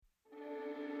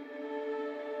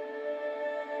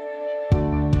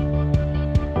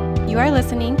You are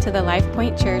listening to the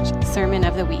LifePoint Church Sermon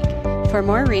of the Week. For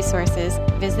more resources,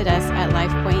 visit us at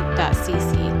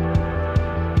lifepoint.cc.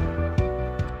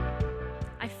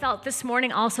 I felt this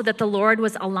morning also that the Lord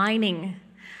was aligning.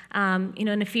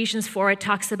 In Ephesians 4, it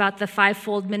talks about the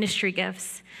fivefold ministry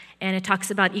gifts, and it talks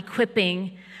about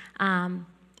equipping.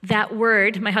 That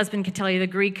word, my husband can tell you the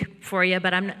Greek for you,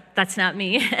 but that's not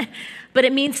me. But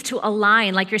it means to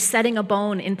align, like you're setting a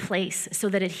bone in place so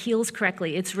that it heals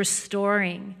correctly. It's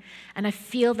restoring. And I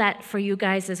feel that for you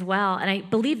guys as well. And I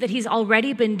believe that he's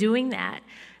already been doing that.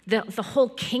 The whole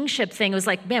kingship thing was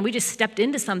like, man, we just stepped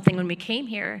into something when we came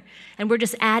here. And we're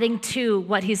just adding to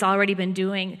what he's already been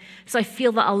doing. So I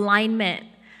feel the alignment,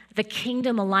 the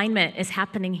kingdom alignment is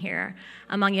happening here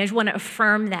among you. I just want to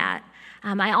affirm that.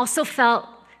 I also felt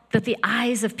that the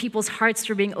eyes of people's hearts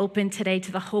were being opened today to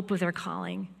the hope of their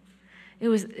calling. It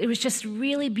was just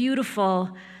really beautiful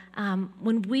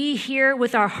when we hear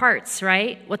with our hearts,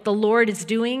 right, what the Lord is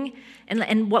doing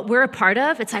and what we're a part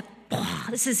of. It's like, oh,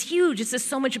 this is huge. This is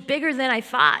so much bigger than I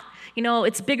thought.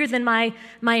 It's bigger than my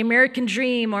American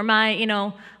dream or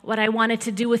my, what I wanted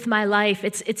to do with my life.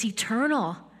 It's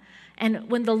eternal.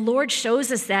 And when the Lord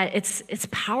shows us that, it's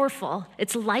powerful.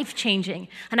 It's life-changing.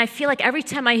 And I feel like every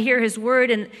time I hear his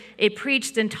word and it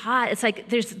preached and taught, it's like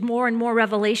there's more and more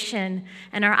revelation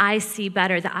and our eyes see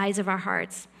better, the eyes of our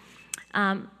hearts.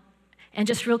 And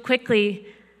just real quickly,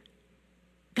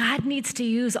 God needs to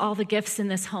use all the gifts in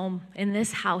this home, in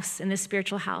this house, in this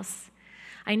spiritual house.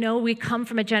 I know we come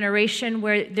from a generation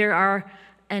where there are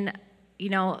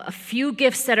a few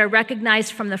gifts that are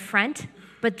recognized from the front,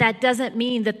 but that doesn't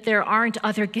mean that there aren't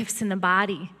other gifts in the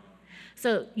body.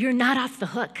 So you're not off the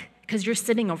hook because you're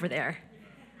sitting over there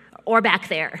or back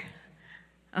there,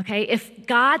 okay? If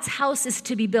God's house is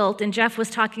to be built, and Jeff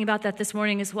was talking about that this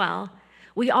morning as well,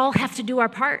 we all have to do our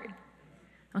part,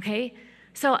 okay?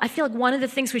 So I feel like one of the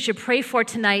things we should pray for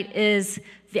tonight is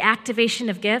the activation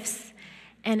of gifts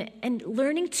and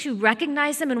learning to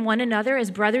recognize them in one another as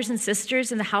brothers and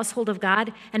sisters in the household of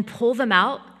God and pull them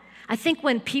out. I think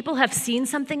when people have seen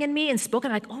something in me and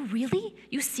spoken, I'm like, oh, really?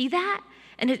 You see that?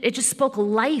 And it just spoke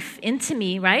life into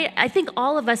me, right? I think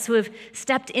all of us who have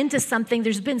stepped into something,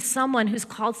 there's been someone who's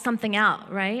called something out,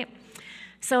 right?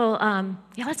 So,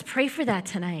 let's pray for that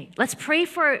tonight. Let's pray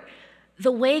for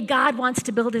the way God wants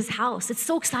to build his house. It's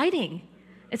so exciting.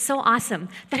 It's so awesome.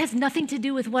 That has nothing to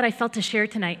do with what I felt to share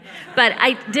tonight. But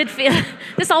I did feel,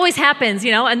 this always happens,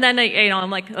 and then, I'm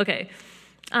like, okay.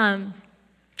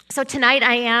 So tonight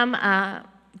I am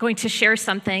going to share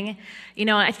something.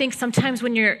 I think sometimes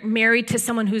when you're married to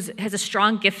someone who has a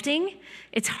strong gifting,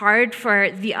 it's hard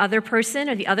for the other person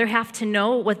or the other half to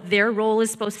know what their role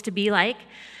is supposed to be like.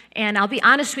 And I'll be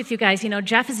honest with you guys,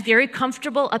 Jeff is very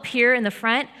comfortable up here in the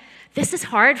front. This is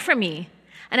hard for me.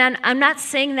 And I'm not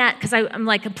saying that because I'm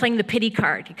playing the pity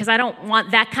card, because I don't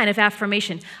want that kind of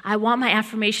affirmation. I want my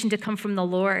affirmation to come from the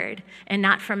Lord and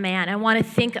not from man. I want to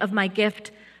think of my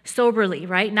gift soberly,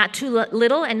 right? Not too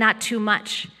little and not too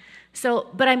much.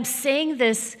 But I'm saying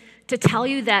this to tell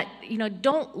you that,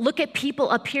 don't look at people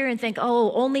up here and think,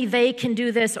 oh, only they can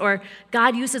do this, or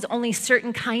God uses only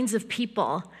certain kinds of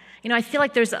people. I feel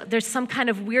like there's some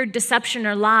kind of weird deception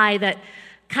or lie that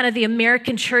kind of the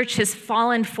American church has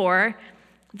fallen for,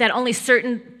 that only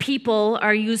certain people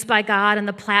are used by God on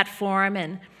the platform,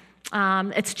 and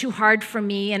it's too hard for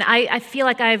me. And I feel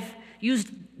like I've used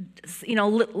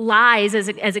lies as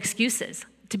excuses,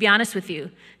 to be honest with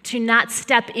you, to not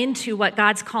step into what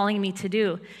God's calling me to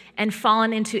do, and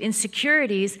fallen into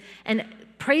insecurities. And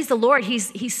praise the Lord,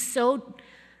 he's so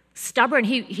stubborn.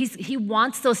 He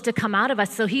wants those to come out of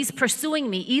us. So he's pursuing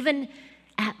me, even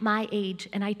at my age.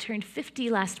 And I turned 50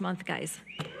 last month, guys.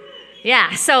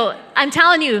 Yeah, so I'm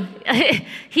telling you,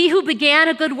 he who began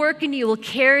a good work in you will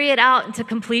carry it out into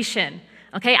completion.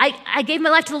 Okay, I gave my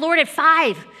life to the Lord at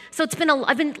 5. So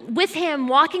I've been with him,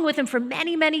 walking with him for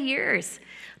many, many years.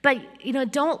 But,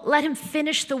 don't let him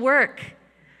finish the work.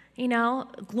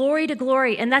 Glory to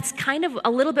glory. And that's kind of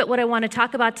a little bit what I want to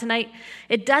talk about tonight.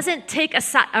 It doesn't take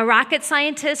a rocket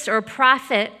scientist or a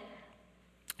prophet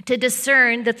to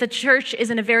discern that the church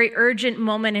is in a very urgent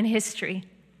moment in history.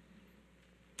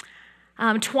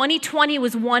 2020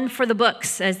 was one for the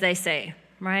books, as they say,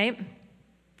 right?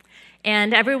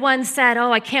 And everyone said,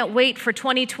 oh, I can't wait for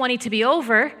 2020 to be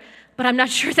over, but I'm not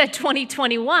sure that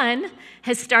 2021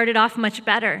 has started off much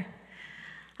better.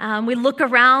 We look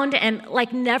around and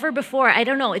like never before, I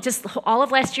don't know, it just all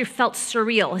of last year felt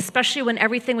surreal, especially when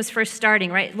everything was first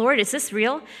starting, right? Lord, is this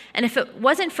real? And if it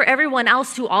wasn't for everyone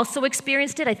else who also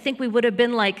experienced it, I think we would have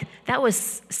been like, that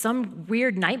was some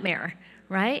weird nightmare,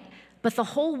 right? But the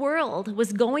whole world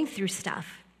was going through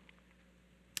stuff,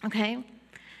 okay?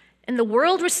 And the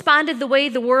world responded the way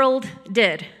the world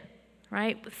did,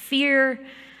 right? Fear,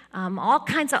 all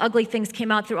kinds of ugly things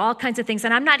came out through all kinds of things.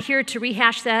 And I'm not here to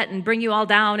rehash that and bring you all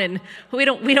down, and we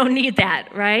don't need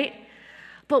that, right?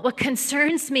 But what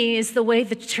concerns me is the way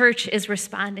the church is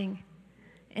responding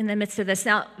in the midst of this.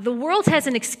 Now, the world has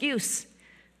an excuse.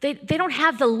 They don't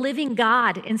have the living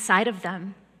God inside of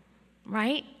them,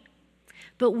 right?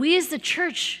 But we as the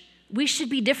church, we should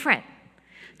be different.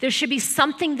 There should be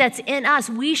something that's in us.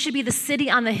 We should be the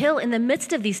city on the hill in the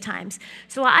midst of these times.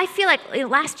 So I feel like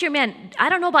last year, man, I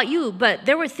don't know about you, but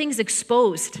there were things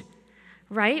exposed,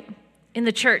 right, in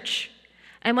the church.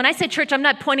 And when I say church, I'm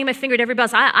not pointing my finger at everybody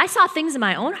else. I saw things in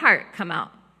my own heart come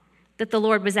out that the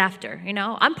Lord was after,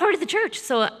 I'm part of the church,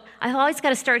 so I always got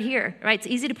to start here, right? It's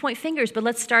easy to point fingers, but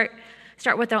let's start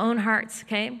with our own hearts,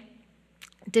 okay?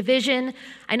 Division,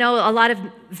 I know a lot of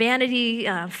vanity,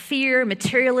 fear,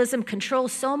 materialism, control,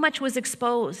 so much was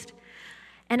exposed.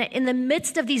 And in the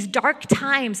midst of these dark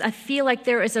times, I feel like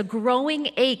there is a growing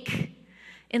ache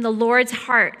in the Lord's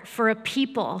heart for a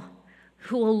people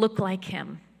who will look like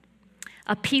him,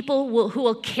 a people who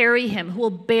will carry him, who will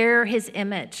bear his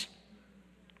image.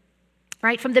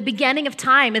 Right? From the beginning of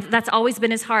time, that's always been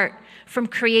his heart. From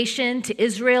creation to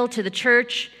Israel to the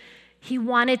church, he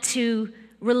wanted to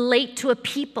relate to a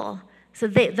people so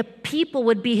the people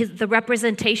would be the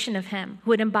representation of him, who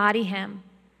would embody him.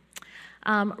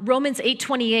 Romans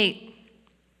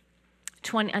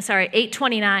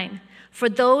 8:29. For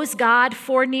those God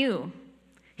foreknew,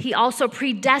 he also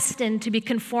predestined to be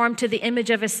conformed to the image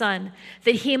of his Son,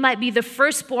 that he might be the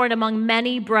firstborn among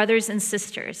many brothers and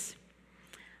sisters.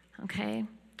 Okay?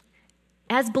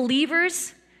 As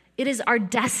believers, it is our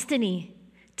destiny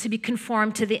to be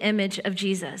conformed to the image of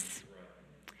Jesus.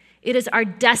 It is our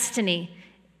destiny.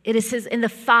 It is in the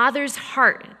Father's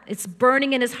heart. It's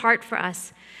burning in his heart for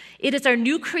us. It is our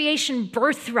new creation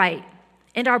birthright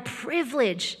and our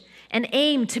privilege and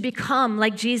aim to become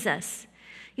like Jesus.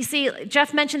 You see,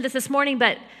 Jeff mentioned this morning,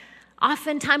 but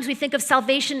oftentimes we think of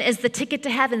salvation as the ticket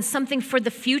to heaven, something for the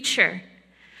future.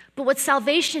 But what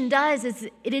salvation does is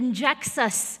it injects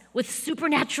us with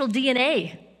supernatural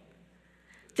DNA.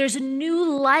 There's a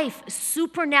new life,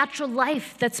 supernatural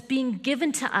life that's being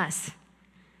given to us,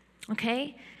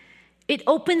 okay? It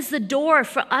opens the door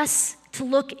for us to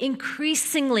look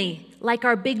increasingly like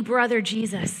our big brother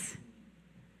Jesus,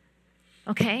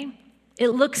 okay? We're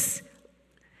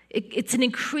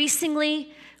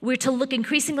to look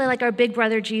increasingly like our big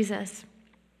brother Jesus.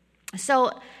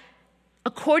 So,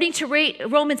 according to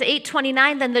Romans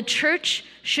 8:29, then the church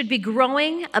should be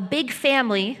growing a big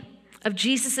family of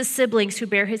Jesus' siblings who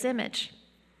bear his image.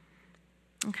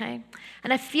 Okay?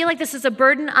 And I feel like this is a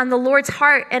burden on the Lord's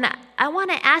heart. And I want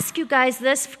to ask you guys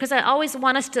this because I always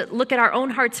want us to look at our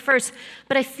own hearts first.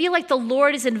 But I feel like the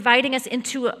Lord is inviting us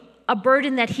into a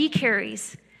burden that he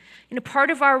carries.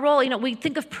 Part of our role, we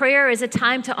think of prayer as a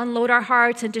time to unload our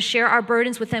hearts and to share our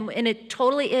burdens with him. And it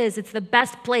totally is. It's the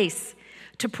best place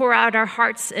to pour out our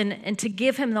hearts and to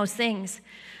give him those things.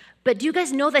 But do you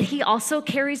guys know that he also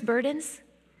carries burdens?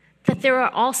 That there are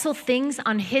also things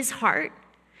on his heart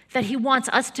that he wants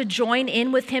us to join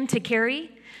in with him to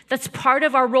carry? That's part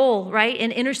of our role, right?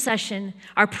 In intercession,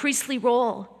 our priestly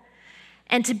role.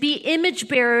 And to be image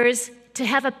bearers, to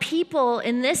have a people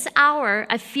in this hour,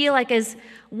 I feel like is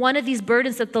one of these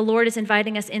burdens that the Lord is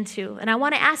inviting us into. And I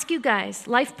want to ask you guys,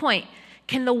 Life Point,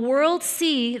 can the world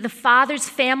see the Father's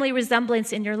family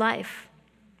resemblance in your life?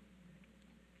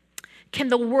 Can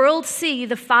the world see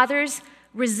the Father's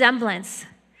resemblance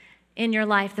in your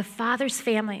life, the Father's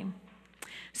family?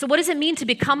 So what does it mean to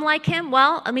become like him?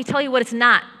 Well, let me tell you what it's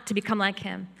not to become like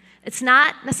him. It's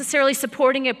not necessarily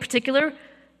supporting a particular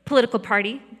political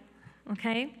party,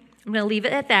 okay? I'm going to leave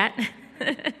it at that.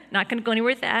 Not going to go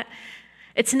anywhere with that.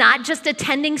 It's not just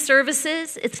attending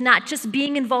services. It's not just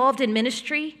being involved in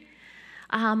ministry.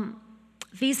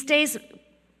 These days,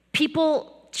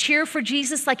 people cheer for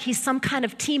Jesus like he's some kind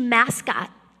of team mascot.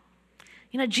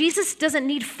 Jesus doesn't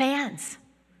need fans.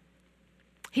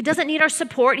 He doesn't need our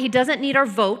support. He doesn't need our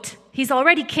vote. He's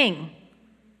already king,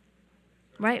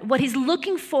 right? What he's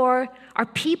looking for are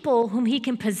people whom he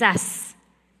can possess.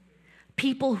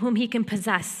 People whom he can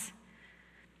possess.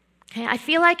 Okay, I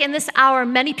feel like in this hour,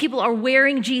 many people are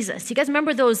wearing Jesus. You guys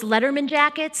remember those Letterman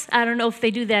jackets? I don't know if they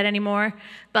do that anymore,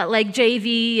 but like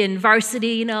JV and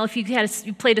varsity, if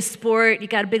you played a sport, you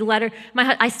got a big letter.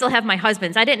 I still have my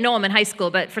husband's. I didn't know him in high school,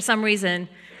 but for some reason,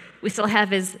 we still have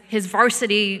his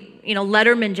varsity,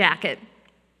 Letterman jacket.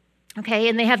 Okay,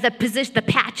 and they have the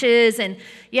patches, and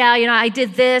I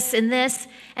did this and this.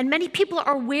 And many people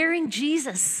are wearing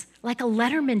Jesus like a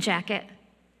Letterman jacket.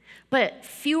 but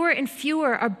fewer and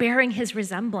fewer are bearing his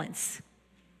resemblance.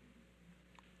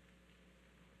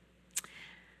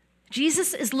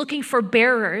 Jesus is looking for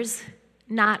bearers,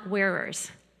 not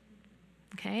wearers.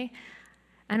 Okay?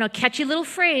 I know, catchy little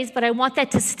phrase, but I want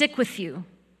that to stick with you.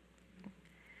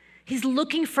 He's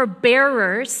looking for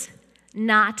bearers,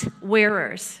 not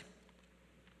wearers.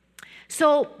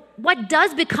 So what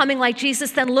does becoming like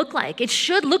Jesus then look like? It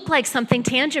should look like something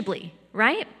tangibly,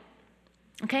 right?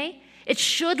 Okay? It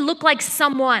should look like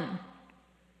someone.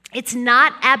 It's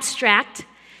not abstract,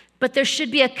 but there should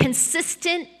be a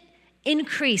consistent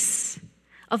increase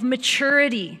of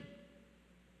maturity.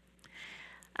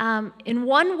 In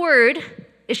one word,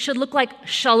 it should look like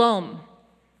shalom.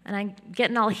 And I'm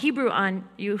getting all Hebrew on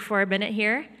you for a minute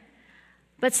here.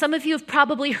 But some of you have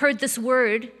probably heard this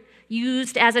word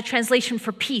used as a translation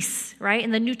for peace, right?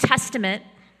 In the New Testament,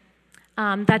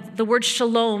 that the word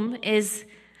shalom is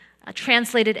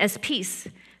translated as peace.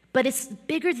 But it's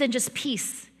bigger than just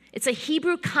peace. It's a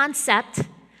Hebrew concept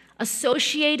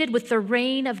associated with the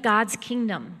reign of God's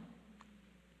kingdom.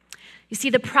 You see,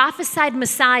 the prophesied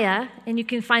Messiah, and you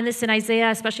can find this in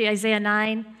Isaiah, especially Isaiah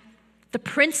 9, the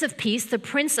Prince of Peace, the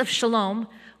Prince of Shalom,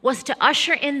 was to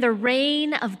usher in the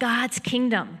reign of God's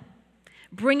kingdom,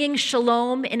 bringing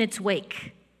shalom in its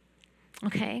wake.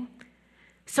 Okay?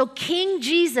 So King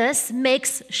Jesus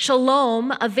makes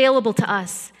shalom available to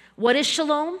us. What is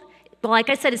shalom? Well, like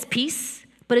I said, it's peace,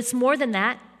 but it's more than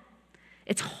that.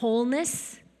 It's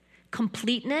wholeness,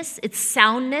 completeness, it's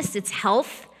soundness, it's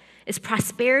health, it's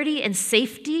prosperity and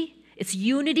safety, it's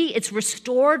unity, it's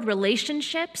restored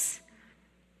relationships.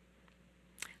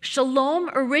 Shalom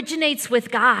originates with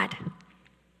God.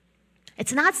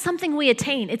 It's not something we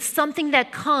attain. It's something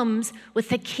that comes with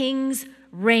the king's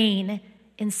reign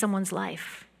in someone's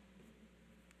life.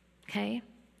 Okay?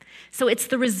 So it's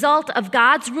the result of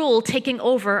God's rule taking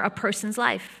over a person's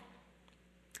life.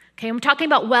 Okay, I'm talking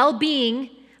about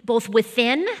well-being both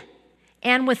within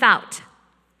and without.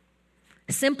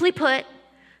 Simply put,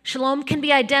 shalom can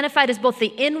be identified as both the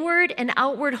inward and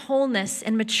outward wholeness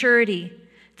and maturity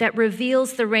that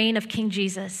reveals the reign of King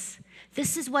Jesus.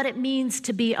 This is what it means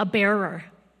to be a bearer.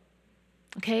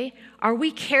 Okay? Are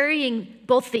we carrying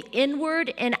both the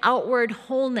inward and outward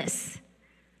wholeness,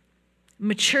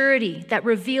 maturity that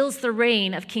reveals the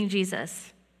reign of King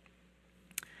Jesus?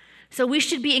 So we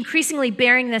should be increasingly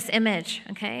bearing this image,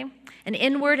 okay? An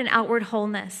inward and outward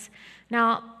wholeness.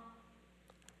 Now,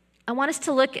 I want us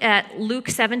to look at Luke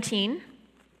 17,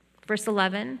 verse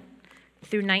 11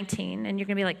 through 19. And you're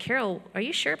going to be like, Carol, are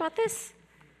you sure about this?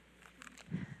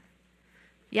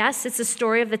 Yes, it's a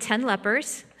story of the 10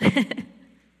 lepers.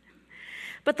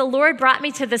 But the Lord brought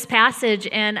me to this passage,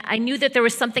 and I knew that there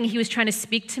was something he was trying to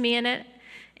speak to me in it.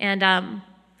 And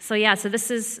so this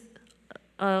is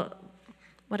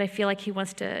what I feel like he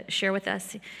wants to share with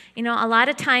us. You know, a lot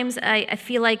of times I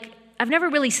feel like I've never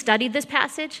really studied this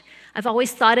passage. I've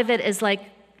always thought of it as like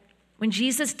when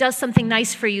Jesus does something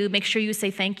nice for you, make sure you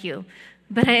say thank you.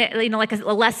 But like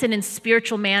a lesson in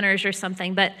spiritual manners or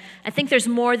something. But I think there's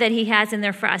more that he has in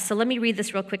there for us. So let me read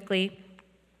this real quickly,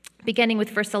 beginning with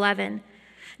verse 11.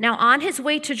 Now, on his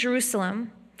way to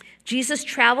Jerusalem, Jesus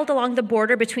traveled along the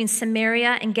border between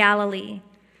Samaria and Galilee.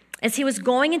 As he was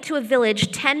going into a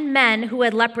village, 10 men who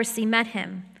had leprosy met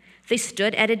him. They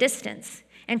stood at a distance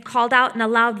and called out in a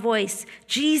loud voice,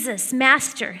 "Jesus,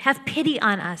 Master, have pity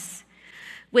on us."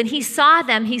 When he saw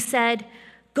them, he said,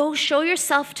 "Go show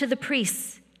yourself to the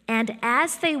priests." And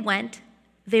as they went,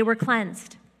 they were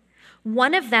cleansed.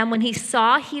 One of them, when he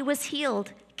saw he was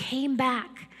healed, came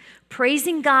back,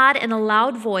 praising God in a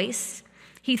loud voice.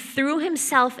 He threw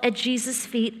himself at Jesus'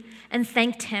 feet and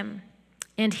thanked him.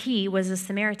 And he was a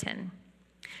Samaritan.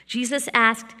 Jesus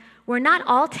asked, "Were not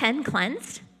all 10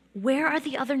 cleansed? Where are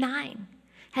the other 9?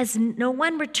 Has no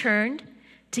one returned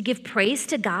to give praise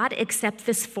to God except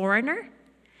this foreigner?"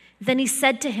 Then he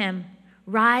said to him,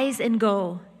 "Rise and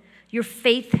go. Your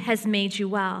faith has made you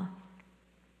well."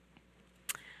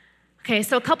 Okay,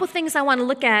 so a couple things I want to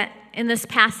look at in this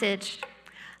passage.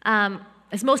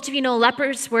 As most of you know,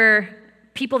 lepers were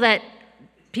people that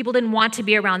people didn't want to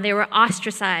be around. They were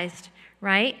ostracized,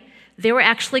 right? They were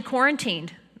actually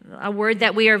quarantined, a word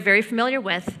that we are very familiar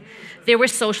with. They were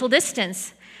social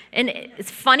distance. And it's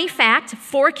a funny fact,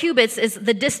 4 cubits is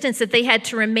the distance that they had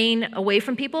to remain away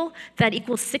from people. That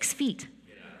equals 6 feet.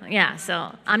 Yeah,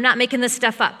 so I'm not making this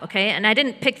stuff up, okay? And I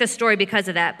didn't pick this story because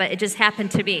of that, but it just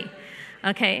happened to be,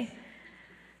 okay?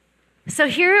 So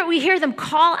here we hear them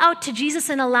call out to Jesus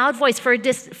in a loud voice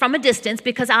from a distance,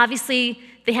 because obviously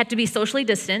they had to be socially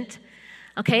distant,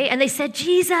 okay? And they said,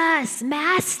 "Jesus,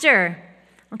 Master."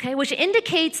 okay, which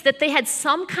indicates that they had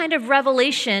some kind of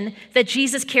revelation that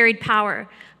Jesus carried power,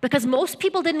 because most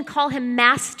people didn't call him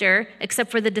master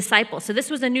except for the disciples. So this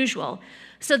was unusual.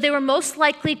 So they were most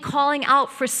likely calling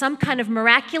out for some kind of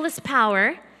miraculous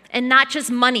power and not just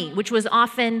money, which was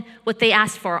often what they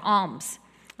asked for, alms.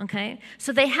 Okay?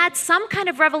 So they had some kind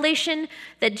of revelation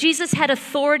that Jesus had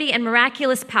authority and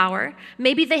miraculous power.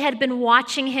 Maybe they had been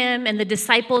watching him and the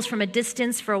disciples from a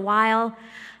distance for a while.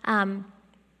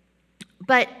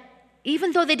 But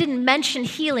even though they didn't mention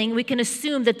healing, we can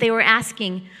assume that they were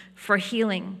asking for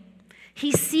healing.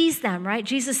 He sees them, right?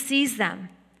 Jesus sees them.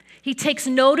 He takes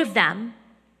note of them,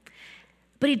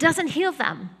 but he doesn't heal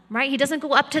them, right? He doesn't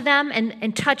go up to them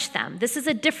and touch them. This is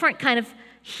a different kind of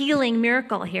healing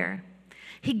miracle here.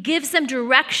 He gives them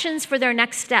directions for their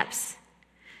next steps.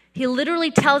 He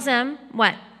literally tells them,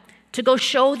 what? To go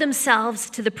show themselves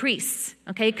to the priests,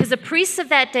 okay? Because the priests of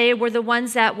that day were the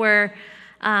ones that were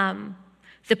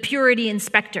the purity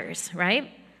inspectors,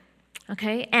 right?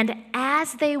 Okay? And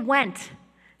as they went,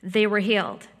 they were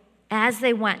healed. As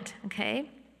they went, okay?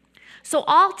 So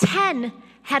all 10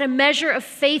 had a measure of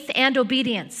faith and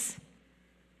obedience.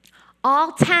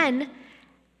 All 10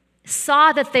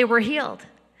 saw that they were healed.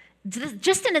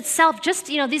 Just in itself,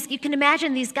 you can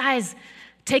imagine these guys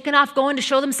taking off, going to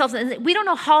show themselves. And we don't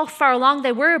know how far along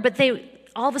they were, but they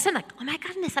all of a sudden, like, oh my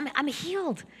goodness, I'm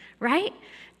healed, right?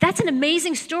 That's an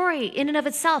amazing story in and of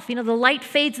itself. The light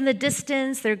fades in the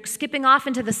distance. They're skipping off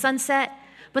into the sunset.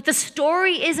 But the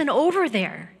story isn't over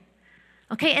there,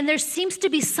 okay? And there seems to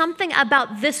be something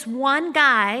about this one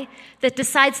guy that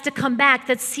decides to come back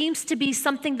that seems to be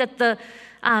something that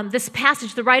this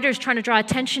passage, the writer is trying to draw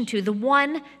attention to, the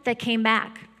one that came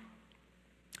back.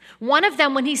 One of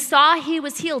them, when he saw he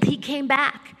was healed, he came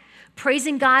back,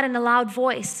 praising God in a loud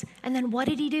voice. And then what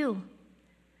did he do?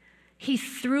 He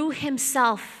threw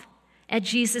himself at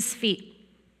Jesus' feet,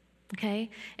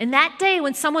 okay? And that day,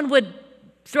 when someone would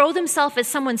throw themselves at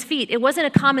someone's feet, it wasn't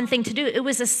a common thing to do. It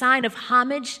was a sign of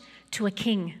homage to a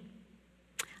king.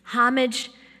 Homage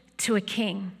to a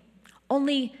king.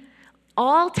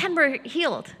 All 10 were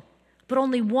healed, but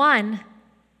only one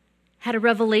had a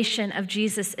revelation of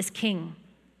Jesus as king,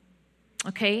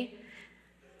 okay?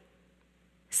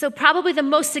 So probably the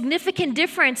most significant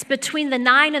difference between the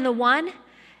 9 and the 1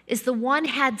 is the one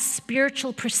had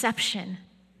spiritual perception.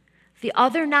 The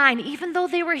other 9, even though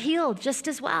they were healed just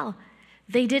as well,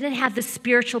 they didn't have the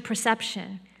spiritual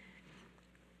perception.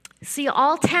 See,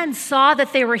 all 10 saw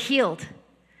that they were healed,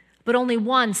 but only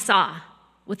one saw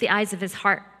with the eyes of his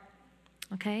heart.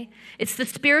 Okay? It's the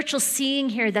spiritual seeing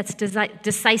here that's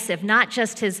decisive, not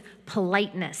just his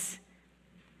politeness.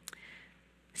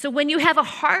 So when you have a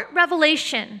heart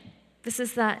revelation, this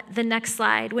is the next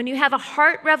slide. When you have a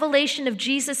heart revelation of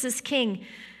Jesus as king,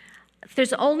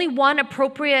 there's only one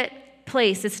appropriate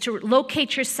place. It's to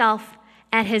locate yourself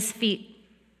at his feet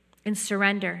in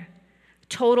surrender,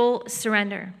 total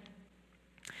surrender.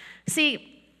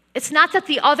 See, it's not that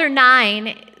the other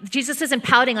 9, Jesus isn't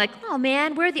pouting like, oh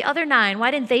man, where are the other 9?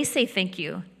 Why didn't they say thank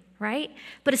you, right?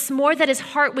 But it's more that his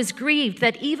heart was grieved,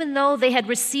 that even though they had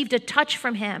received a touch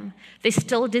from him, they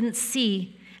still didn't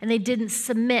see and they didn't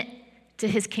submit to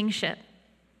his kingship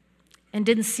and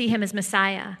didn't see him as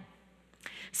Messiah.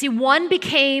 See, one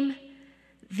became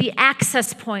the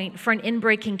access point for an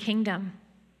inbreaking kingdom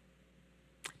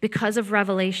because of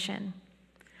revelation.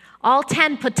 All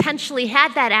 10 potentially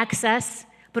had that access,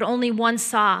 but only one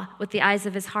saw with the eyes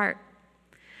of his heart.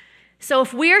 So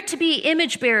if we're to be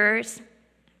image bearers,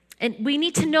 and we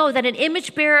need to know that an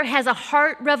image bearer has a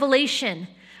heart revelation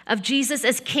of Jesus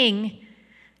as king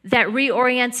that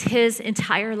reorients his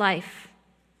entire life.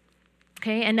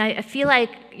 Okay, and I feel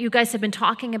like you guys have been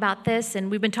talking about this,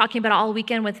 and we've been talking about it all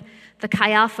weekend with the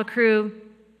Chi Alpha crew.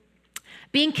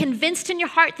 Being convinced in your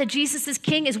heart that Jesus is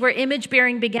king is where image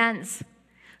bearing begins.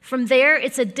 From there,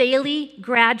 it's a daily,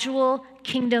 gradual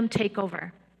kingdom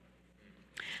takeover.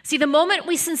 See, the moment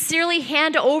we sincerely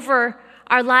hand over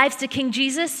our lives to King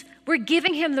Jesus, we're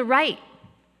giving him the right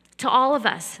to all of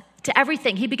us, to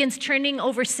everything. He begins turning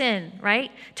over sin, right?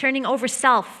 Turning over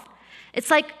self. It's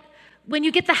like when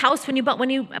you get the house, when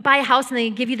you buy a house and they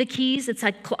give you the keys, it's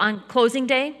like on closing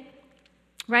day,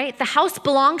 right? The house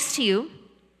belongs to you.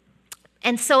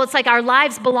 And so it's like our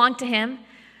lives belong to him.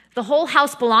 The whole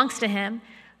house belongs to him.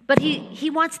 But he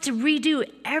wants to redo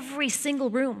every single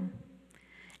room,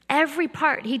 every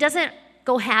part. He doesn't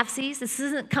go halfsies. This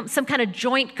isn't some kind of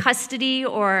joint custody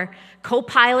or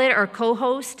co-pilot or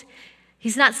co-host.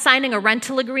 He's not signing a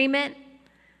rental agreement.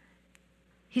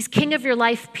 He's king of your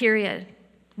life, period.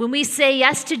 When we say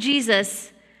yes to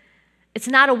Jesus, it's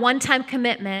not a one-time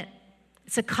commitment.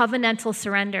 It's a covenantal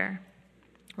surrender,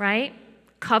 right?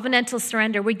 Covenantal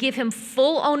surrender. We give him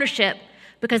full ownership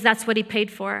because that's what he paid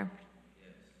for.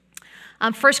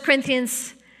 1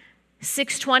 Corinthians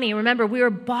 6:20, remember, we were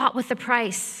bought with a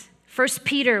price. 1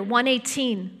 Peter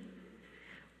 1:18,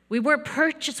 we weren't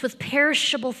purchased with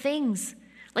perishable things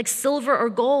like silver or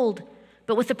gold,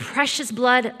 but with the precious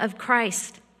blood of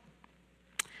Christ.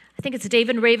 I think it's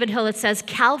David Ravenhill that says,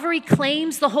 Calvary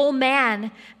claims the whole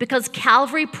man because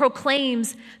Calvary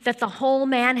proclaims that the whole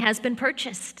man has been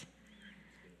purchased.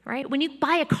 Right? When you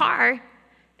buy a car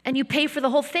and you pay for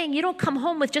the whole thing, you don't come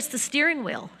home with just the steering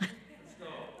wheel.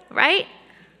 Right?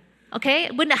 Okay?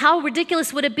 How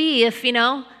ridiculous would it be if,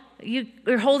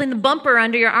 you're holding the bumper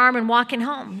under your arm and walking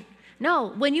home? No,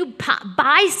 when you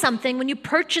buy something, when you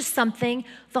purchase something,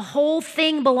 the whole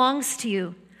thing belongs to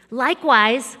you.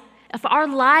 Likewise, if our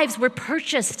lives were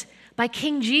purchased by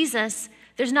King Jesus,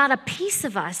 there's not a piece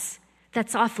of us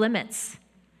that's off limits.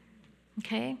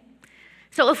 Okay?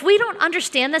 So if we don't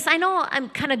understand this, I know I'm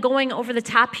kind of going over the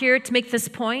top here to make this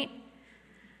point,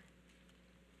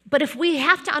 but if we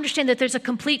have to understand that there's a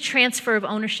complete transfer of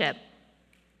ownership,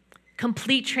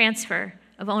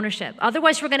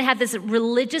 Otherwise, we're going to have this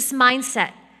religious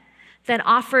mindset that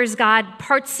offers God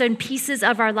parts and pieces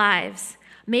of our lives,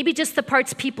 maybe just the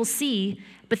parts people see,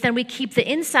 but then we keep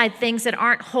the inside things that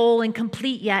aren't whole and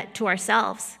complete yet to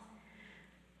ourselves.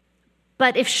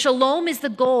 But if shalom is the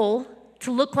goal,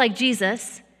 to look like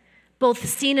Jesus, both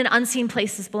seen and unseen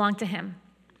places belong to him,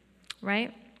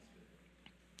 right?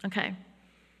 Okay.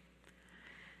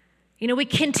 We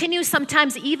continue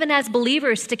sometimes, even as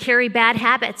believers, to carry bad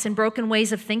habits and broken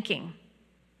ways of thinking,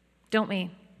 don't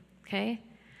we? Okay?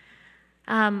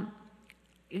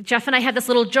 Jeff and I have this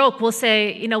little joke. We'll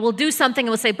say, we'll do something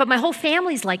and we'll say, but my whole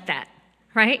family's like that,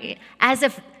 right? As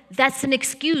if that's an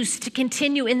excuse to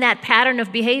continue in that pattern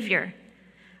of behavior.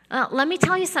 Let me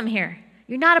tell you something here.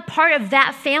 You're not a part of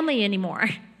that family anymore.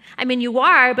 I mean, you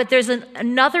are, but there's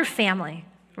another family,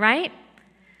 right?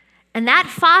 And that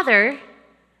father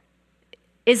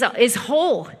is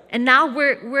whole, and now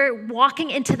we're walking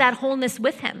into that wholeness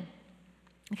with him.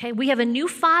 Okay, we have a new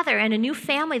father and a new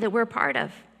family that we're a part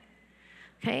of.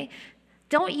 Okay,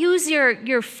 don't use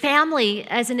your family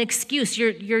as an excuse,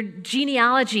 your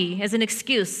genealogy as an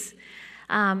excuse.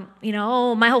 My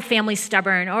whole family's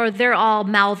stubborn, or they're all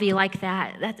mouthy like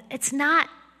that. That's not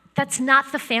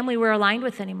the family we're aligned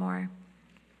with anymore.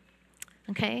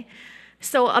 Okay,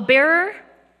 so a bearer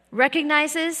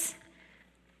recognizes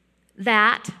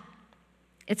that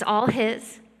it's all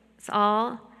his, it's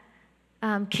all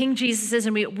King Jesus's,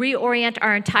 and we reorient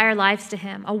our entire lives to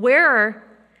him. A wearer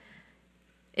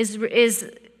is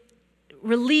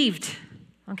relieved,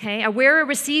 okay? A wearer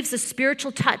receives a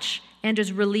spiritual touch and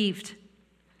is relieved,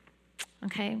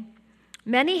 okay?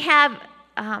 Many have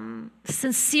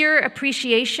sincere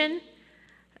appreciation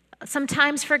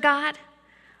sometimes for God,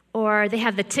 or they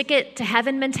have the ticket to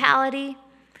heaven mentality.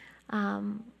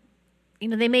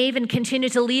 They may even continue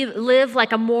to live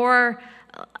like a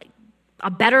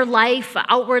better life,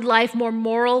 outward life, more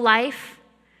moral life.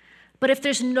 But if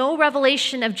there's no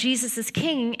revelation of Jesus as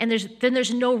King, and then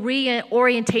there's no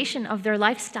reorientation of their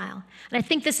lifestyle. And I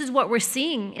think this is what we're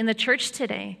seeing in the church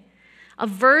today. A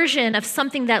version of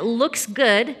something that looks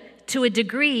good to a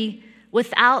degree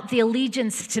without the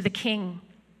allegiance to the King.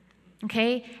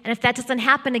 Okay? And if that doesn't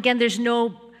happen, again, there's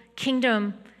no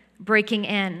kingdom breaking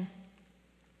in.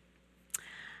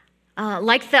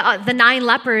 Like the 9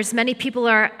 lepers, many people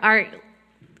are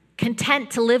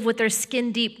content to live with their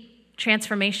skin-deep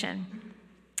transformation.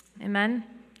 Amen?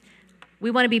 We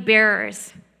want to be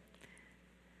bearers.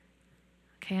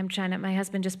 Okay, I'm trying to, my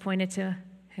husband just pointed to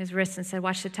his wrist and said,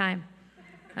 watch the time.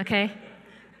 Okay?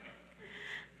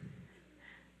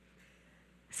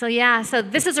 So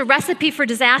this is a recipe for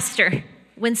disaster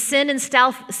when sin and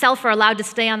self are allowed to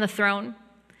stay on the throne.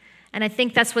 And I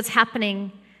think that's what's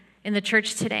happening in the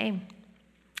church today.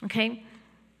 Okay?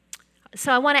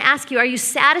 So I want to ask you, are you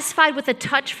satisfied with a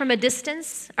touch from a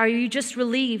distance? Are you just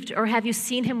relieved, or have you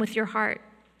seen him with your heart?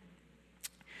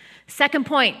 Second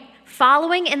point,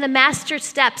 following in the master's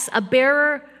steps, a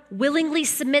bearer willingly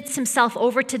submits himself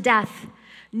over to death,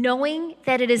 knowing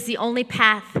that it is the only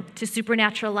path to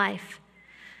supernatural life.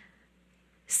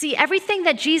 See, everything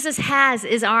that Jesus has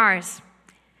is ours,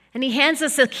 and he hands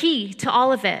us a key to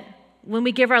all of it when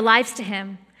we give our lives to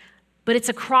him, but it's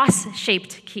a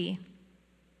cross-shaped key.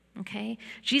 Okay?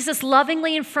 Jesus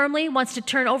lovingly and firmly wants to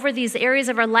turn over these areas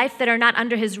of our life that are not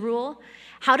under his rule.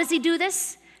 How does he do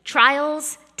this?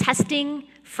 Trials, testing,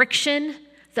 friction,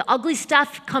 the ugly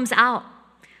stuff comes out.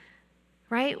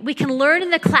 Right? We can learn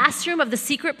in the classroom of the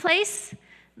secret place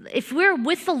If we're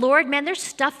with the Lord, man, there's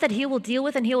stuff that he will deal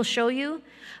with and he will show you,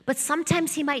 but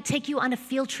sometimes he might take you on a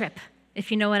field trip,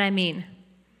 if you know what I mean.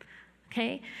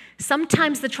 Okay?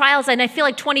 Sometimes the trials, and I feel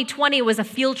like 2020 was a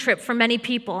field trip for many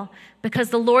people because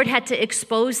the Lord had to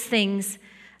expose things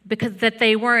that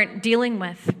they weren't dealing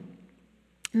with.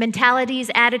 Mentalities,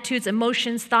 attitudes,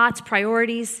 emotions, thoughts,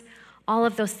 priorities, all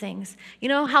of those things. You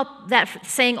know how that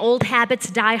saying, old habits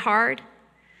die hard?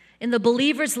 In the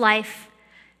believer's life,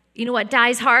 you know what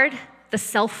dies hard? The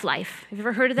self-life. Have you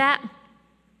ever heard of that?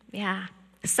 Yeah.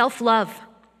 Self-love.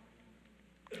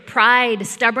 Pride,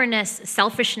 stubbornness,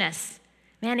 selfishness.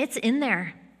 Man, it's in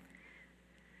there.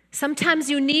 Sometimes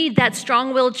you need that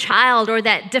strong-willed child or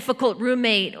that difficult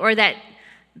roommate or that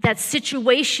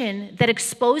situation that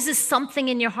exposes something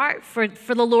in your heart for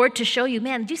the Lord to show you.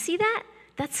 Man, do you see that?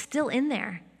 That's still in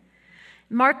there.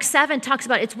 Mark 7 talks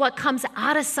about it's what comes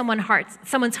out of someone's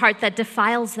heart that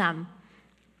defiles them.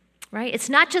 Right? It's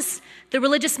not just the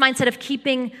religious mindset of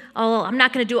keeping, oh, I'm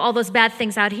not going to do all those bad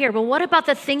things out here. But what about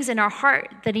the things in our heart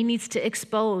that he needs to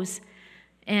expose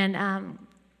and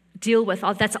deal with?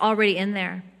 That's already in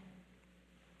there.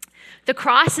 The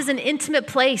cross is an intimate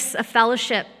place of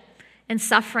fellowship and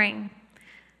suffering.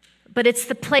 But it's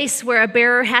the place where a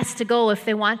bearer has to go if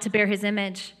they want to bear his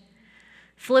image.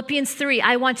 Philippians 3,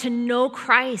 I want to know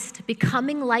Christ,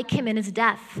 becoming like him in his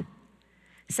death.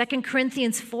 2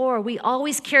 Corinthians 4, we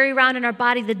always carry around in our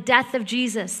body the death of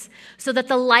Jesus so that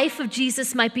the life of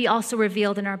Jesus might be also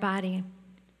revealed in our body.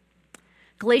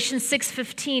 Galatians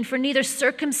 6:15, for neither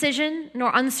circumcision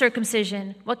nor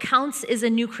uncircumcision, what counts is a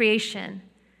new creation.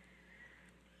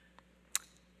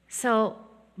 So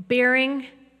bearing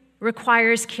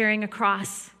requires carrying a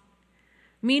cross.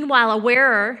 Meanwhile, a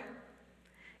wearer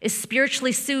is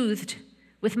spiritually soothed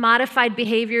with modified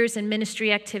behaviors and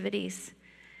ministry activities.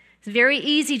 It's very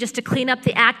easy just to clean up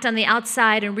the act on the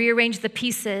outside and rearrange the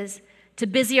pieces, to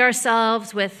busy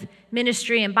ourselves with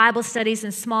ministry and Bible studies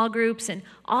and small groups. And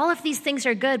all of these things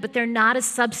are good, but they're not a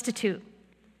substitute.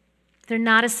 They're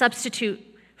not a substitute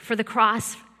for the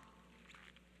cross.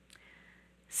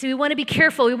 So we want to be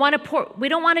careful. We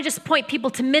don't want to just point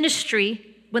people to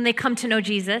ministry when they come to know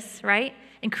Jesus, right?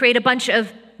 And create a bunch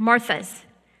of Marthas,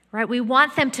 right? We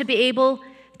want them to be able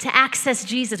to access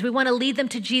Jesus. We want to lead them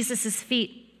to Jesus'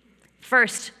 feet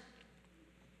first.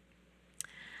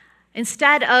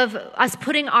 Instead of us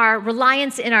putting our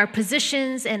reliance in our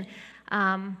positions and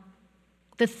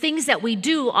the things that we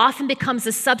do often becomes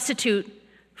a substitute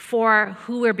for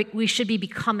who we should be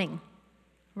becoming,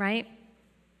 right?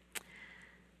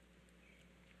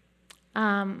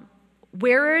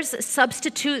 Wearers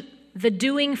substitute the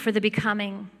doing for the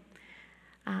becoming.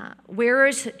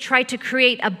 Wearers try to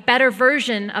create a better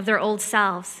version of their old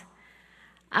selves.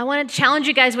 I want to challenge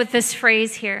you guys with this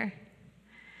phrase here.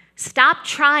 Stop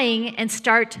trying and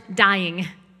start dying,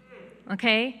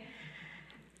 okay?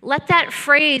 Let that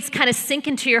phrase kind of sink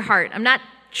into your heart. I'm not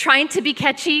trying to be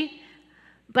catchy,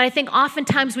 but I think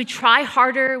oftentimes we try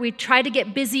harder, we try to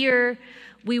get busier,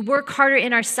 we work harder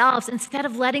in ourselves instead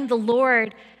of letting the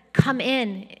Lord come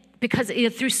in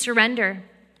through surrender.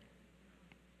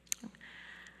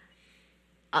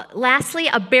 Lastly,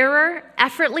 a bearer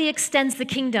effortlessly extends the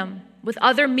kingdom with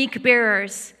other meek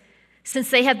bearers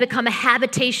since they have become a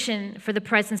habitation for the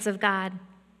presence of God.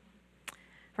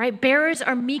 Right? Bearers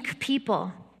are meek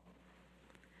people.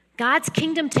 God's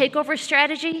kingdom takeover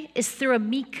strategy is through a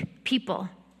meek people.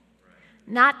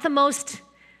 Not the most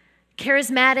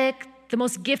charismatic, the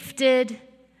most gifted,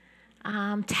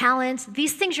 talent.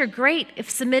 These things are great if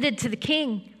submitted to the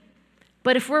king.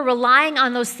 But if we're relying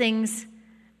on those things,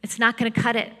 it's not going to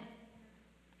cut it.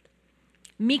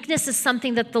 Meekness is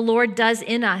something that the Lord does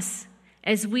in us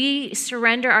as we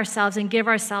surrender ourselves and give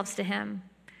ourselves to him.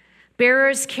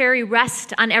 Bearers carry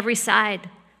rest on every side.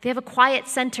 They have a quiet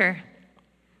center.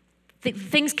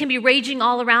 Things can be raging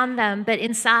all around them, but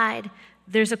inside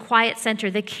there's a quiet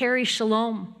center. They carry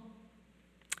shalom,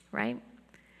 right?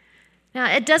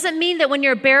 Now, it doesn't mean that when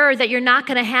you're a bearer that you're not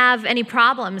going to have any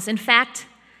problems. In fact,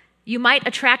 you might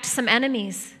attract some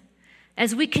enemies.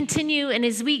 As we continue and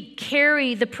as we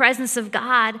carry the presence of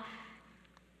God,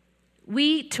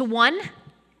 we, to one,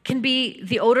 can be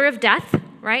the odor of death,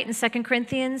 right? And 2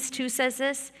 Corinthians 2 says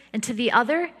this. And to the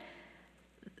other,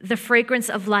 the fragrance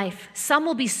of life. Some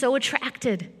will be so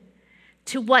attracted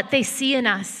to what they see in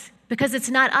us because it's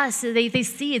not us. They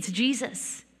see it's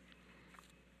Jesus.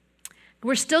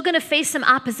 We're still going to face some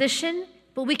opposition,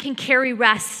 but we can carry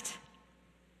rest.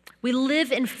 We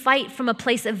live and fight from a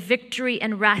place of victory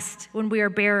and rest when we are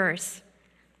bearers.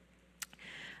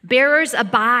 Bearers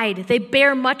abide. They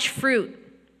bear much fruit.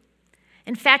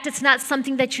 In fact, it's not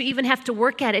something that you even have to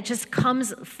work at. It just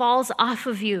falls off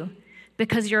of you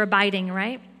because you're abiding,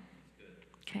 right?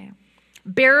 Okay.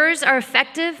 Bearers are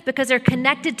effective because they're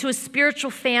connected to a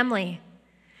spiritual family.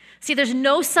 See, there's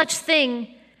no such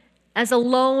thing as a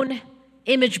lone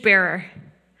image bearer.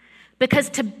 Because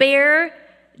to bear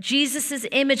Jesus'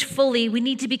 image fully, we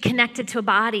need to be connected to a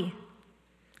body,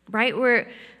 right? We're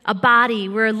a body.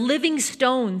 We're living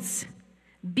stones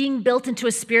being built into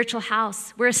a spiritual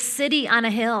house. We're a city on a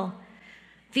hill.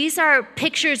 These are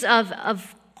pictures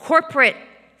of corporate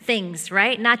things,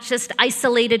 right? Not just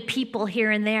isolated people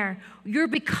here and there. You're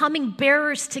becoming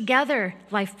bearers together,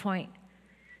 LifePoint.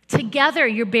 Together,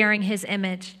 you're bearing his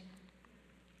image.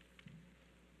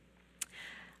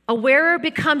 A wearer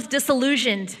becomes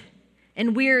disillusioned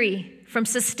and weary from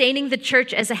sustaining the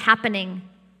church as a happening.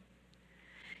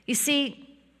 You see,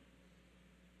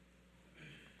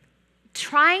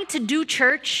 trying to do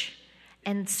church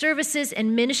and services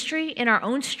and ministry in our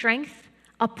own strength,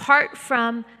 apart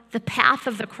from the path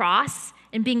of the cross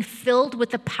and being filled with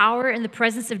the power and the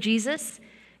presence of Jesus,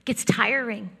 gets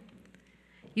tiring.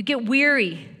 You get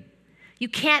weary. You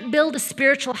can't build a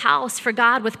spiritual house for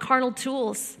God with carnal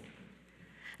tools.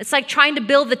 It's like trying to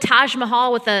build the Taj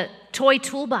Mahal with a toy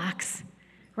toolbox,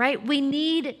 right? We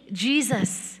need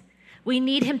Jesus. We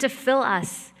need him to fill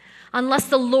us. Unless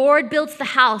the Lord builds the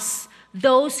house,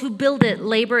 those who build it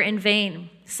labor in vain.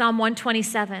 Psalm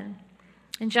 127.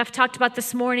 And Jeff talked about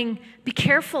this morning, be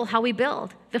careful how we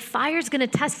build. The fire's going to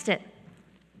test it.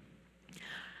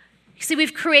 You see,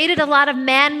 we've created a lot of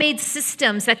man-made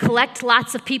systems that collect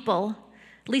lots of people.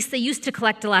 At least they used to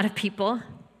collect a lot of people.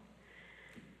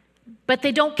 But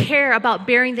they don't care about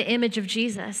bearing the image of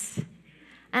Jesus.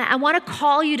 And I want to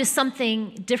call you to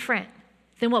something different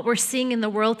than what we're seeing in the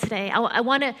world today. I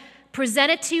want to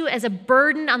present it to you as a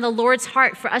burden on the Lord's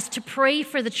heart for us to pray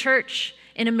for the church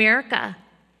in America.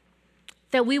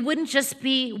 That we wouldn't just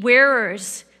be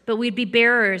wearers, but we'd be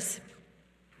bearers.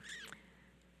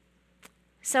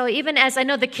 So even as I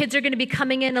know the kids are going to be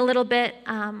coming in a little bit,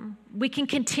 we can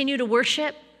continue to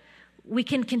worship. We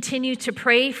can continue to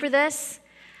pray for this.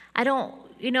 I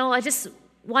just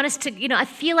want us to, I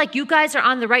feel like you guys are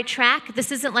on the right track.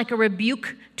 This isn't like a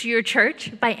rebuke to your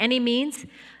church by any means.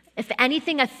 If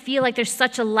anything, I feel like there's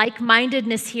such a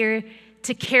like-mindedness here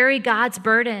to carry God's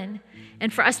burden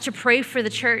and for us to pray for the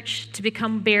church to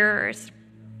become bearers.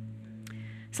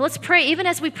 So let's pray. Even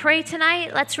as we pray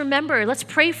tonight, let's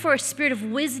pray for a spirit of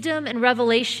wisdom and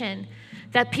revelation,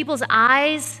 that people's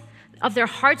eyes of their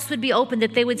hearts would be open,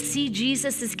 that they would see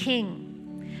Jesus as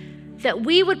King. That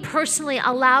we would personally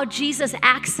allow Jesus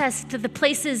access to the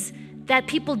places that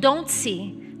people don't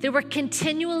see. That we're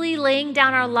continually laying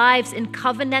down our lives in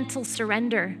covenantal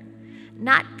surrender.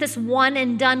 Not this one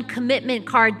and done commitment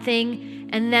card thing,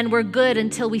 and then we're good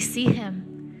until we see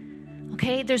him.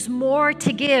 Okay? There's more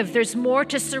to give. There's more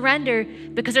to surrender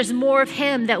because there's more of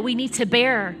him that we need to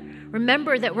bear.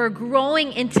 Remember that we're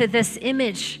growing into this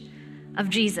image of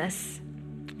Jesus,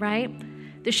 right?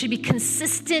 There should be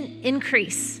consistent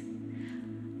increase.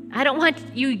 I don't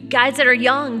want you guys that are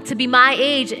young to be my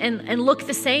age and look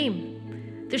the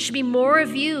same. There should be more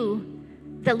of you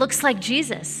that looks like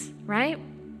Jesus, right?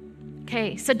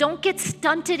 Okay, so don't get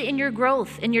stunted in your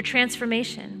growth, in your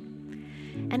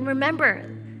transformation. And remember,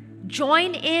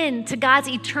 join in to God's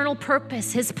eternal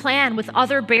purpose, his plan with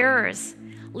other bearers.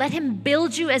 Let him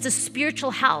build you as a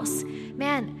spiritual house.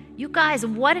 Man, you guys,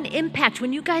 what an impact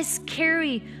when you guys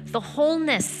carry the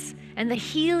wholeness and the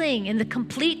healing and the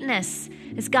completeness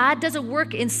as God does a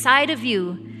work inside of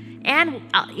you and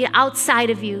outside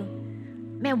of you.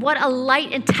 Man, what a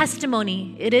light and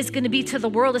testimony it is going to be to the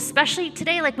world, especially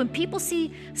today. Like when people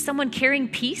see someone carrying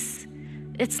peace,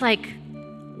 it's like,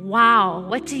 wow,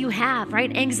 what do you have,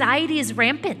 right? Anxiety is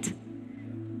rampant.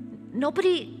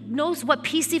 Nobody knows what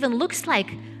peace even looks like.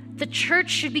 The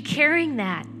church should be carrying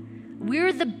that.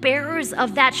 We're the bearers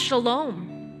of that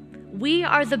shalom. We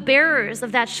are the bearers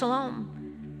of that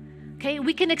shalom. Okay,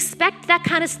 we can expect that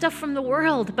kind of stuff from the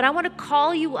world, but I want to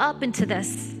call you up into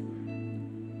this.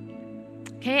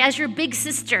 Okay, as your big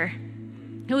sister,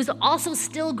 who is also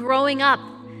still growing up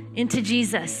into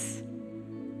Jesus.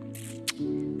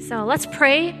 So let's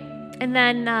pray, and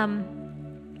then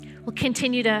we'll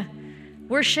continue to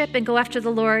worship and go after the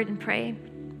Lord and pray.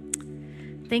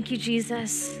 Thank you,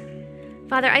 Jesus.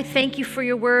 Father, I thank you for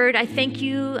your word. I thank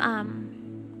you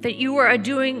that you are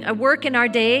doing a work in our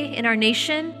day, in our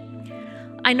nation.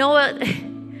 I know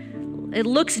it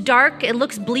looks dark, it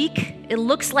looks bleak, it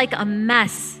looks like a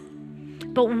mess.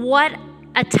 But what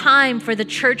a time for the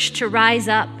church to rise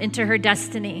up into her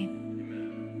destiny.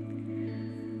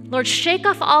 Lord, shake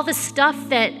off all the stuff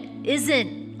that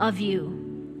isn't of you.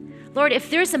 Lord, if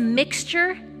there's a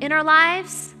mixture in our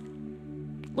lives,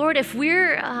 Lord, if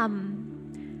we're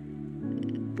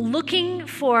looking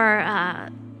for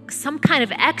some kind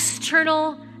of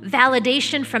external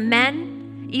validation from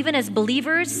men, even as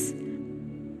believers,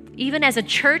 even as a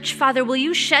church, Father, will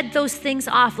you shed those things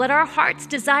off? Let our heart's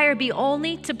desire be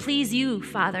only to please you,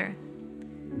 Father.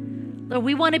 Lord,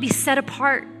 we want to be set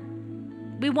apart.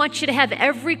 We want you to have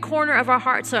every corner of our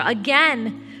heart. So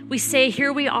again, we say,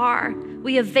 here we are.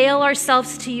 We avail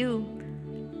ourselves to you.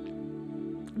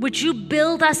 Would you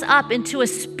build us up into a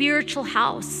spiritual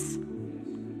house?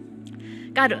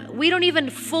 God, we don't even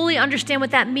fully understand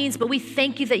what that means, but we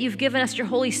thank you that you've given us your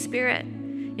Holy Spirit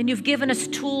and you've given us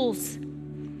tools.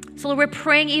 So Lord, we're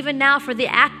praying even now for the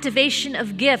activation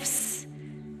of gifts.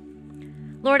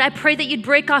 Lord, I pray that you'd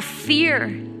break off fear,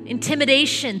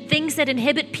 intimidation, things that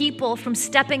inhibit people from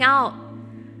stepping out.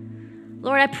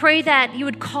 Lord, I pray that you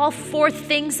would call forth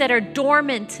things that are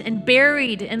dormant and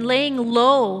buried and laying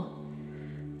low.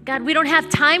 God, we don't have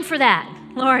time for that.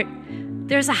 Lord,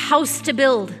 there's a house to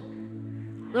build.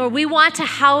 Lord, we want to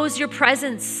house your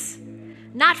presence,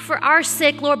 not for our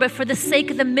sake, Lord, but for the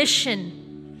sake of the mission.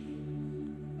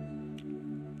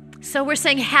 So we're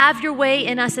saying, have your way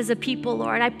in us as a people,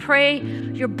 Lord. I pray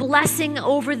your blessing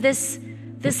over this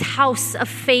house of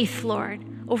faith, Lord,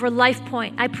 over Life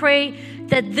Point. I pray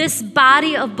that this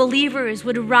body of believers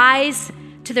would rise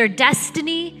to their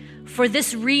destiny for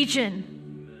this region.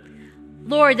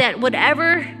 Lord, that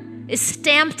whatever is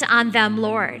stamped on them,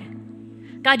 Lord.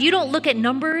 God, you don't look at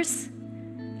numbers.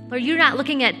 Lord, you're not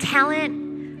looking at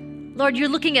talent. Lord, you're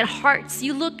looking at hearts.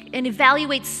 You look and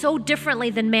evaluate so differently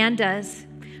than man does.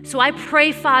 So I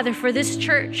pray, Father, for this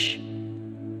church,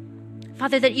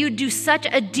 Father, that you do such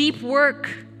a deep work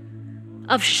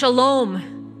of shalom.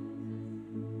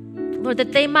 Lord,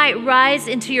 that they might rise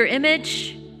into your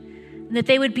image and that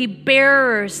they would be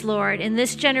bearers, Lord, in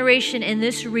this generation, in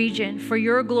this region, for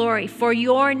your glory, for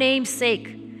your name's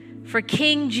sake, for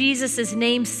King Jesus'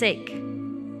 name's sake.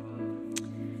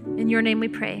 In your name we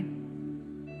pray.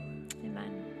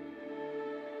 Amen.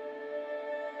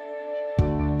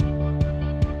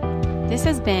 This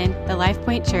has been the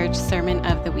LifePoint Church Sermon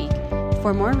of the Week.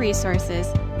 For more resources,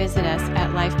 visit us at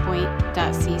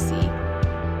lifepoint.cc.